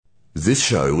This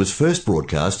show was first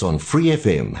broadcast on Free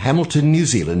FM, Hamilton, New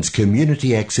Zealand's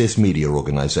community access media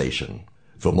organisation.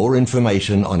 For more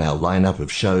information on our lineup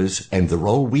of shows and the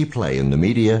role we play in the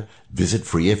media, visit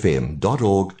freefm.org.nz.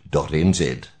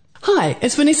 Hi,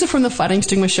 it's Vanessa from the Fighting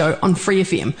Stigma Show on Free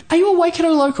FM. Are you a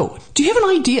Waikato local? Do you have an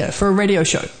idea for a radio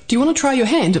show? Do you want to try your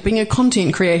hand at being a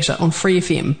content creator on Free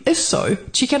FM? If so,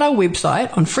 check out our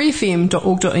website on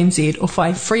freefm.org.nz or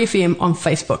find Free FM on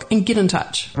Facebook and get in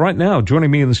touch. Right now,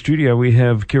 joining me in the studio, we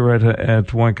have curator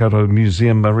at Waikato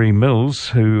Museum, Marie Mills,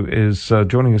 who is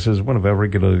joining us as one of our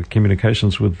regular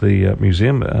communications with the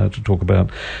museum to talk about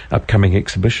upcoming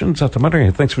exhibitions.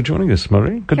 Thanks for joining us,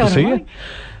 Marie. Good to see you.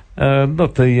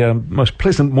 Not the most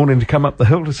pleasant morning to come up the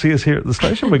hill to see us here at the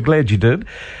station. We're glad you did.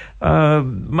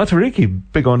 Matariki,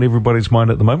 big on everybody's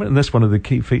mind at the moment, and that's one of the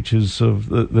key features of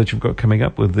that you've got coming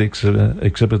up with the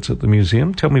exhibits at the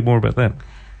museum. Tell me more about that.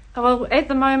 Well, at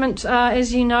the moment,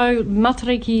 as you know,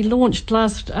 Matariki launched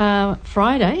last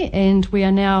Friday, and we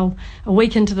are now a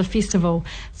week into the festival.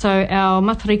 So our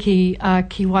Matariki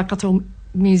Ki Waikato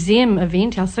Museum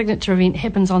event, our signature event,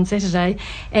 happens on Saturday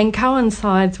and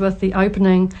coincides with the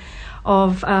opening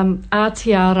of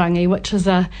Ātiarangi, which is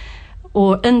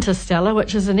or Interstellar,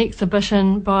 which is an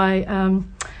exhibition by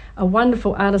a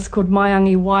wonderful artist called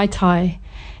Maiangi Waitai,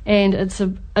 and it's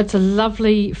a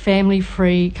lovely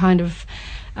family-free kind of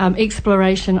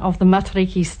exploration of the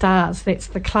Matariki stars. That's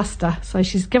the cluster. So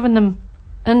she's given them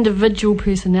individual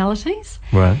personalities,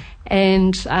 right?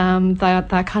 And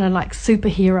they're kind of like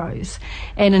superheroes,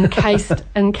 and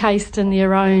encased in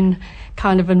their own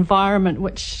kind of environment,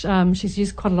 which she's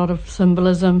used quite a lot of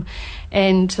symbolism,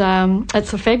 and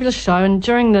it's a fabulous show. And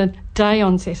during the day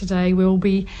on Saturday,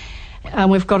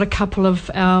 we've got a couple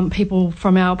of people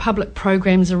from our public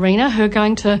programs arena who are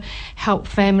going to help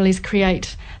families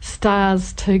create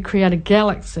stars to create a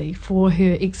galaxy for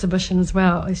her exhibition as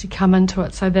well as you come into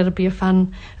it. So that'll be a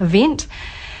fun event.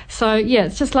 So yeah,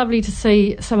 it's just lovely to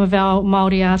see some of our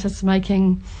Māori artists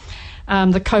making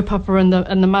the kaupapa and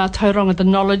the mātauranga, the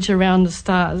knowledge around the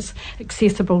stars,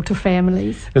 accessible to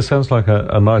families. It sounds like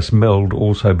a nice meld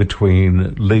also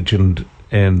between legend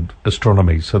and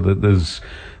astronomy, so that there's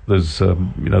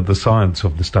the science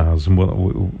of the stars and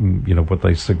what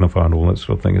they signify and all that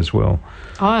sort of thing as well.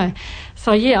 Aye.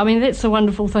 So yeah, I mean that's the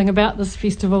wonderful thing about this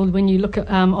festival. When you look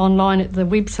at online at the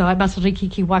website,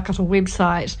 Matariki Ki Waikato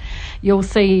website, you'll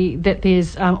see that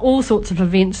there's all sorts of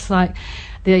events, like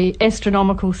the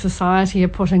Astronomical Society are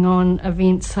putting on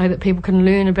events so that people can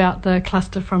learn about the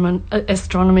cluster from an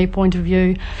astronomy point of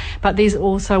view. But there's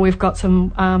also, we've got some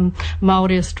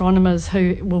Māori astronomers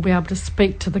who will be able to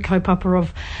speak to the kaupapa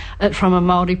of it from a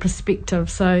Māori perspective.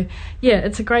 So yeah,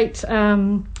 it's a great,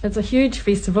 it's a huge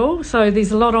festival. So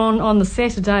there's a lot on the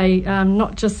Saturday,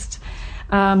 not just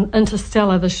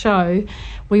Interstellar, the show.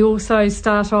 We also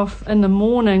start off in the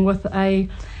morning with a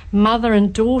mother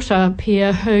and daughter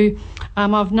pair who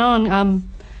I've known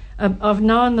the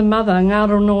mother,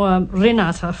 Ngaronoa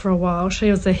Renata, for a while.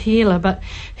 She was a healer, but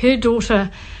her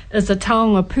daughter is a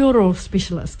taonga pūoro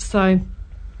specialist. So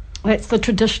that's the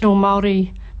traditional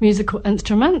Māori musical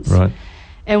instruments. Right.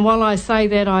 And while I say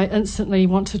that, I instantly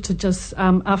wanted to just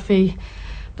awhi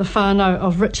the whānau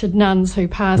of Richard Nuns, who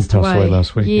passed away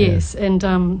last week. Yes, yeah.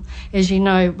 And as you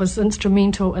know, was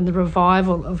instrumental in the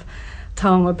revival of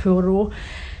taonga pūoro.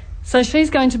 So she's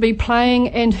going to be playing,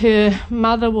 and her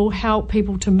mother will help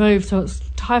people to move. So it's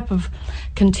a type of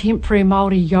contemporary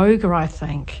Māori yoga, I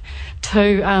think,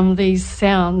 to these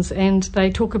sounds. And they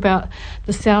talk about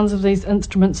the sounds of these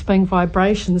instruments being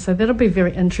vibrations. So that'll be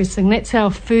very interesting. That's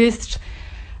our first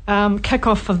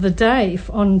kick-off of the day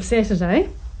on Saturday.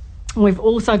 We've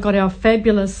also got our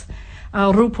fabulous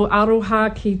Rupu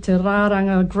Aroha Ki Te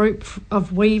Rāranga group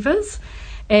of weavers,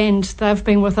 and they've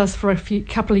been with us for a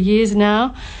couple of years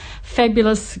now.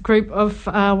 Fabulous group of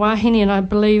wahine, and I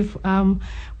believe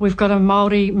we've got a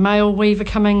Māori male weaver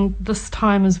coming this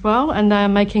time as well, and they're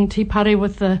making tipare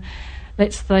with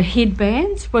that's the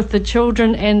headbands with the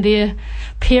children and their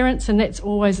parents, and that's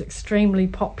always extremely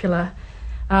popular.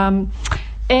 And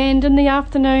in the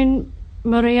afternoon,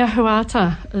 Maria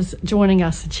Huata is joining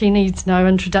us. She needs no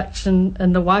introduction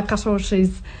in the Waikato.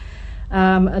 She's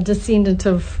a descendant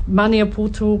of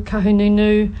Maniapoto,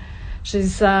 Kahununu.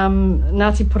 She's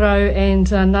Ngāti Porou and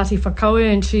Ngāti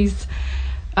Whakaue, and she's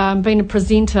been a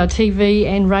presenter, TV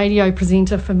and radio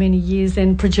presenter for many years,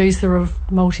 and producer of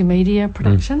multimedia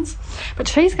productions. But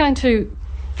she's going to,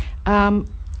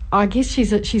 I guess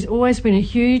she's always been a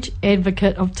huge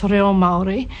advocate of te reo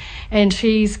Māori, and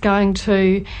she's going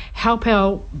to help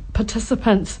our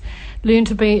participants learn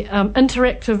to be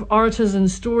interactive orators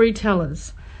and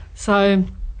storytellers. So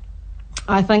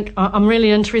I think I'm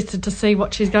really interested to see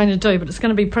what she's going to do, but it's going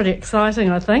to be pretty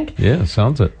exciting, I think. Yeah,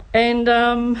 sounds it. And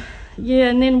and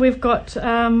then we've got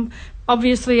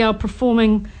obviously our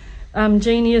performing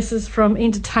geniuses from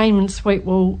Entertainment Suite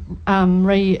will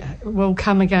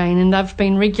come again, and they've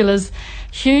been regulars,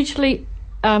 hugely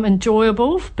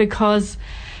enjoyable because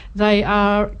they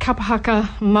are kapahaka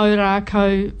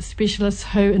maurako specialists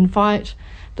who invite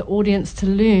the audience to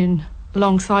learn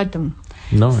alongside them.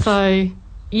 Nice. So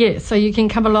you can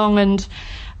come along and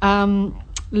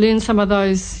learn some of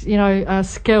those,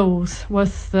 skills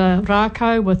with the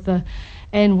rako, with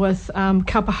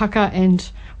kapahaka and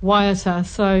waiata.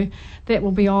 So that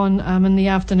will be on in the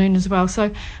afternoon as well. So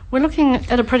we're looking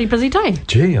at a pretty busy day.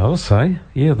 Gee, I'll say.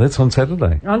 Yeah, that's on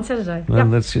Saturday. On Saturday,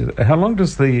 and that's, how long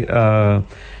does the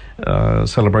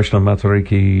celebration of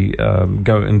Matariki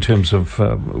go in terms of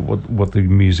what the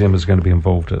museum is going to be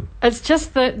involved in? It's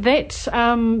just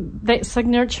that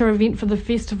signature event for the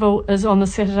festival is on the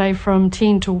Saturday from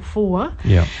 10 till 4.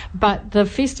 Yeah. But the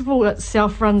festival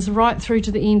itself runs right through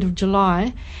to the end of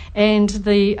July, and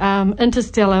the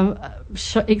Interstellar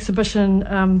exhibition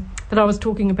that I was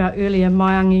talking about earlier,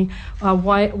 Maiangi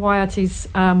Waiati's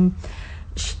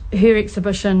her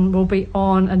exhibition will be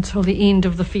on until the end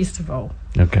of the festival.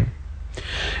 Okay.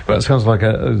 Well, it sounds like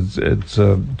it's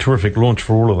a terrific launch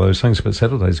for all of those things, but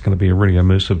Saturday's going to be a really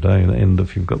immersive day, and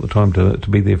if you've got the time to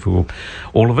be there for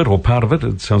all of it or part of it,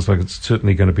 it sounds like it's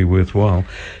certainly going to be worthwhile.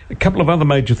 A couple of other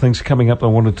major things coming up I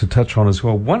wanted to touch on as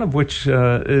well, one of which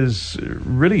is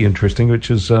really interesting,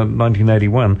 which is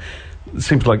 1981. It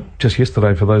seems like just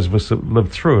yesterday for those of us that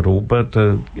lived through it all, but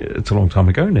it's a long time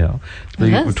ago now.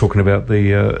 We're talking about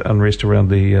the unrest around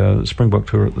the Springbok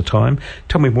tour at the time.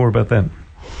 Tell me more about that.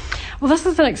 Well, this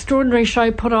is an extraordinary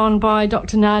show put on by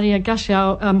Dr. Nadia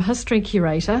Gashau, history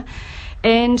curator,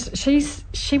 and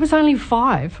she was only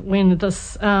 5 when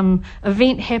this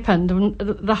event happened.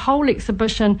 The whole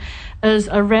exhibition is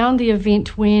around the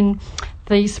event when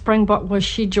the Springbok was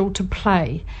scheduled to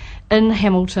play in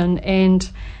Hamilton,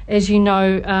 and as you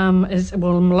know, a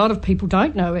lot of people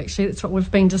don't know, actually, that's what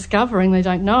we've been discovering, they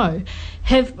don't know,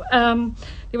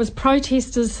 there was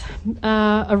protesters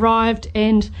arrived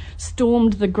and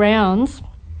stormed the grounds,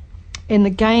 and the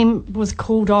game was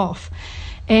called off.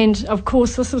 And of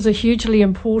course this was a hugely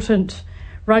important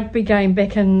rugby game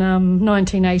back in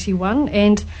 1981,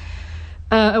 and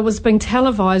it was being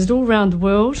televised all around the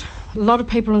world. A lot of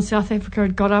people in South Africa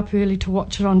had got up early to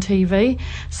watch it on TV.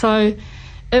 So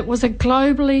it was a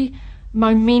globally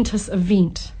momentous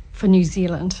event for New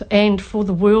Zealand and for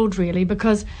the world, really,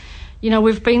 because,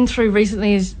 we've been through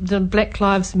recently the Black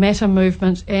Lives Matter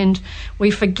movement, and we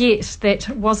forget that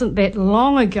it wasn't that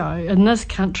long ago in this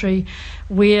country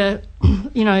where,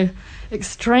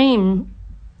 extreme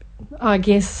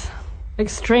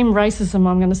racism,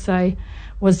 I'm going to say,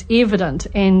 was evident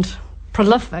and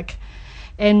prolific.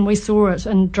 And we saw it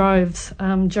in droves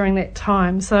during that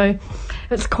time. So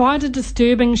it's quite a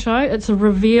disturbing show. It's a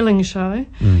revealing show.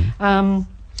 I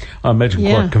imagine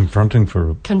quite confronting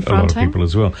for a lot of people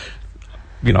as well.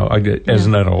 As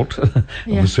an adult of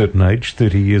a certain age,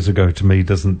 30 years ago to me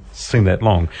doesn't seem that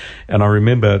long. And I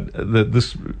remember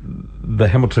the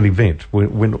Hamilton event,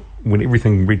 when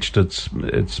everything reached its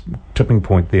tipping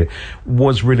point there,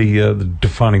 was really the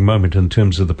defining moment in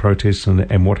terms of the protests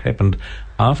and what happened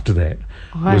after that.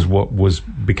 Was what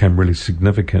became really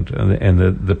significant, and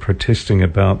the protesting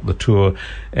about the tour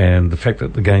and the fact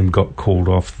that the game got called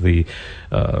off, the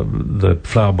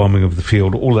flower bombing of the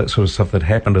field, all that sort of stuff that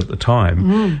happened at the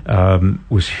time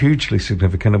was hugely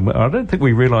significant. And I don't think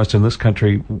we realised in this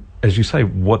country, as you say,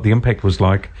 what the impact was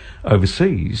like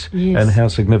overseas and how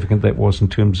significant that was in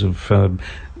terms of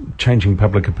changing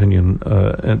public opinion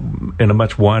in a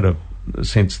much wider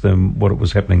sense than what it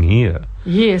was happening here.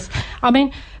 Yes, I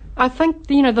mean, I think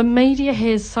the media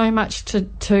has so much to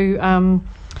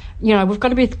we've got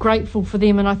to be grateful for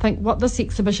them, and I think what this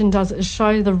exhibition does is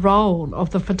show the role of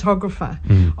the photographer,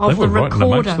 of the recorder.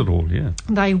 Right amongst it all, yeah.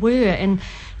 They were, and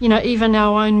even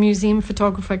our own museum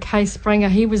photographer, Kay Springer,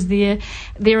 he was there.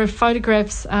 There are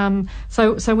photographs.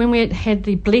 So when we had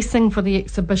the blessing for the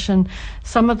exhibition,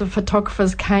 some of the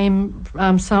photographers came.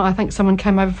 So I think someone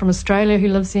came over from Australia who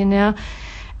lives there now.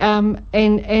 And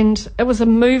it was a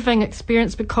moving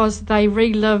experience because they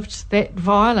relived that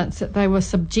violence that they were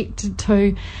subjected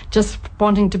to, just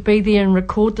wanting to be there and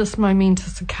record this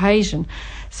momentous occasion.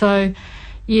 So,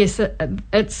 yes,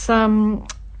 it's.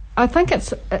 I think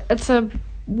it's a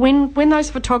when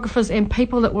those photographers and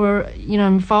people that were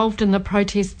involved in the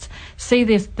protests see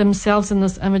themselves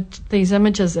in these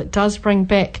images, it does bring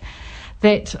back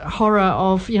that horror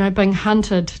of being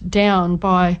hunted down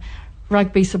by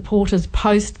rugby supporters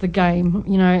post the game,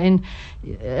 and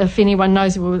if anyone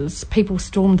knows, it was people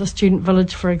stormed the student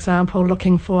village, for example,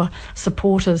 looking for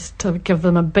supporters to give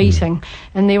them a beating,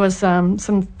 and there was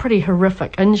some pretty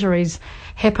horrific injuries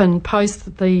happened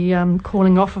post the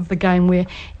calling off of the game, where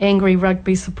angry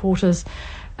rugby supporters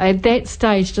at that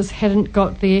stage just hadn't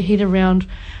got their head around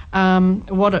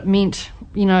what it meant,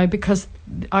 because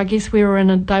I guess they were in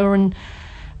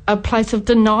a place of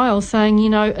denial,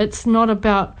 saying, it's not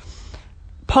about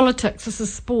politics, this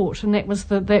is sport, and that was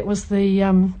the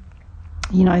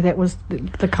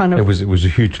kind of... It was a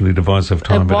hugely divisive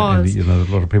time, but a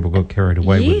lot of people got carried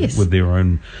away with their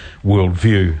own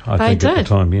worldview, I think, at the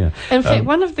time, yeah. In fact,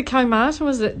 one of the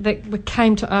kaumātua that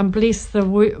came to bless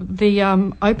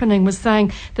the opening was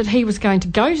saying that he was going to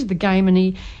go to the game and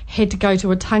he had to go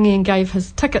to a tangi and gave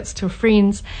his tickets to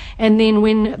friends, and then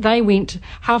when they went,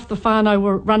 half the whānau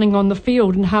were running on the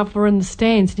field and half were in the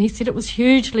stands, and he said it was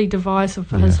hugely divisive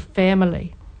for his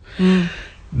family.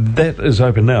 That is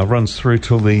open now, runs through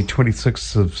till the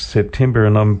 26th of September,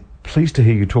 and I'm pleased to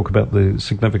hear you talk about the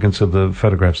significance of the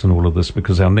photographs and all of this,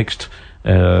 because our next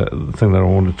thing that I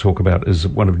want to talk about is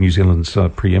one of New Zealand's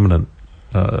preeminent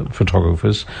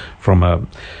photographers from a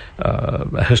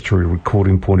history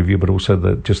recording point of view, but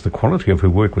also just the quality of her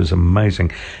work was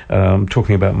amazing.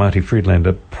 Talking about Marty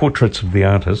Friedlander, Portraits of the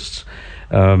Artists.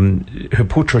 Her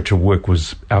portraiture work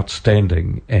was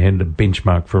outstanding and a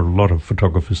benchmark for a lot of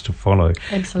photographers to follow.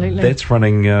 Absolutely. That's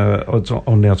running it's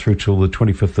on now through till the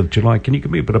 25th of July. Can you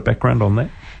give me a bit of background on that?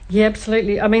 Yeah,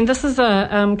 absolutely. I mean, this is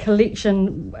a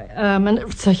collection, and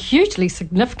it's a hugely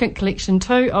significant collection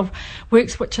too, of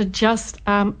works which are just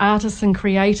artists and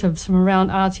creatives from around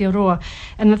Aotearoa.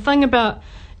 And the thing about,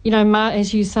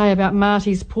 as you say, about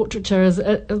Marty's portraiture is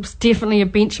it was definitely a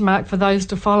benchmark for those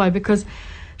to follow, because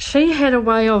she had a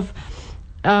way of,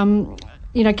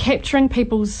 capturing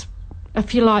people's,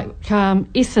 if you like,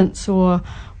 essence or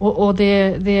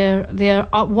their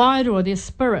wider or their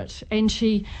spirit. And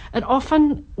it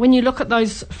often, when you look at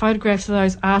those photographs of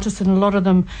those artists, and a lot of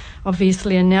them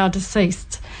obviously are now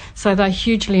deceased, so they're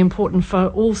hugely important for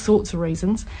all sorts of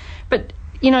reasons. But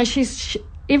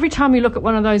every time you look at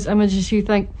one of those images, you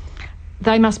think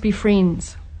they must be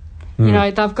friends.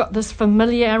 They've got this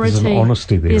familiarity. There's an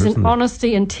honesty there, There's an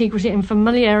honesty, integrity, and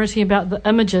familiarity about the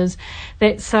images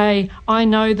that say, I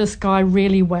know this guy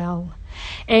really well.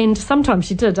 And sometimes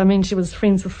she did. I mean, she was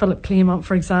friends with Philip Claremont,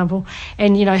 for example,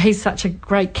 and, he's such a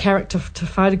great character to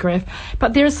photograph.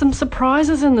 But there are some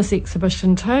surprises in this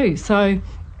exhibition too. So,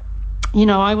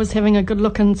 I was having a good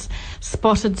look and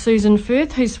spotted Susan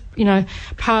Firth, who's,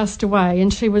 passed away,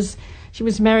 and she was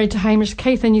married to Hamish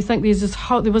Keith, and you think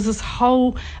there was this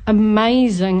whole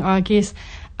amazing, I guess,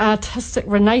 artistic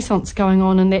renaissance going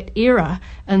on in that era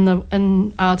in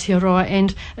Aotearoa,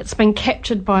 and it's been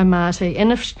captured by Marty.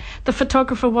 And if the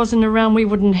photographer wasn't around, we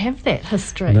wouldn't have that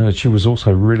history. No, she was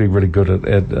also really, really good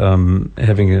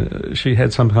at she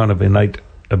had some kind of innate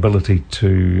ability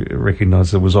to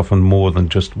recognise there was often more than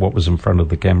just what was in front of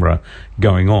the camera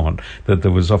going on, that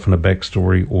there was often a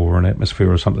backstory or an atmosphere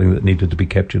or something that needed to be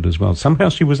captured as well. Somehow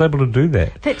she was able to do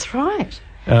that. That's right.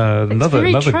 Another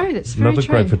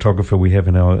great photographer we have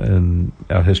in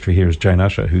our history here is Jane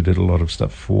Usher, who did a lot of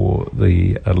stuff for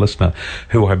the Listener,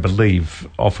 who I believe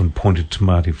often pointed to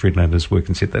Marty Friedlander's work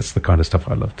and said, that's the kind of stuff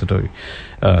I love to do,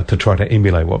 to try to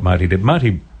emulate what Marty did.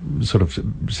 Marty sort of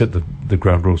set the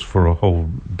ground rules for a whole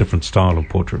different style of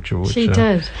portraiture. Which, she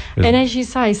did. And as you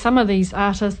say, some of these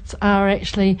artists are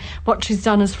actually, what she's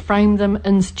done is frame them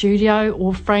in studio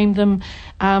or frame them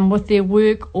with their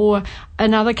work, or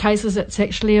in other cases it's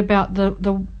actually about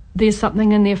there's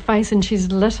something in their face and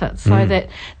she's lit it so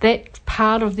that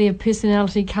part of their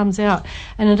personality comes out.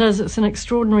 And it's an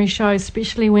extraordinary show,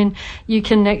 especially when you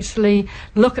can actually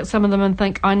look at some of them and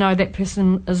think, I know that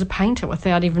person is a painter,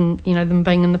 without even them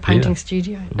being in the painting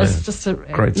studio. It's just a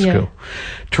great skill.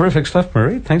 Terrific stuff,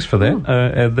 Marie. Thanks for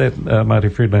that. That Marty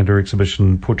Friedlander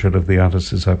exhibition, Portrait of the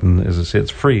Artist, is open, as I said,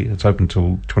 it's free. It's open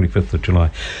till 25th of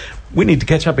July. We need to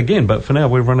catch up again, but for now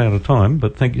we've run out of time.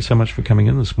 But thank you so much for coming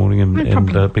in this morning and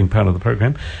being part of the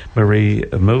program. Marie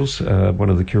Mills, one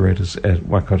of the curators at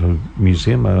Waikato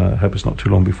Museum. I hope it's not too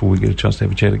long before we get a chance to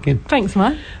have a chat again. Thanks,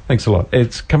 Mike. Thanks a lot.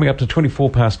 It's coming up to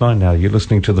 9:24 now. You're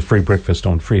listening to The Free Breakfast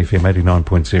on Free FM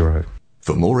 89.0.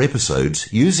 For more episodes,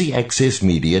 use the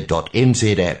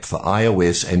accessmedia.nz app for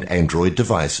iOS and Android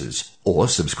devices, or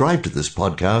subscribe to this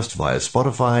podcast via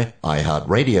Spotify,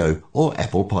 iHeartRadio, or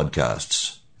Apple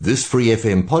Podcasts. This Free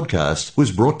FM podcast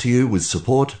was brought to you with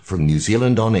support from New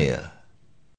Zealand On Air.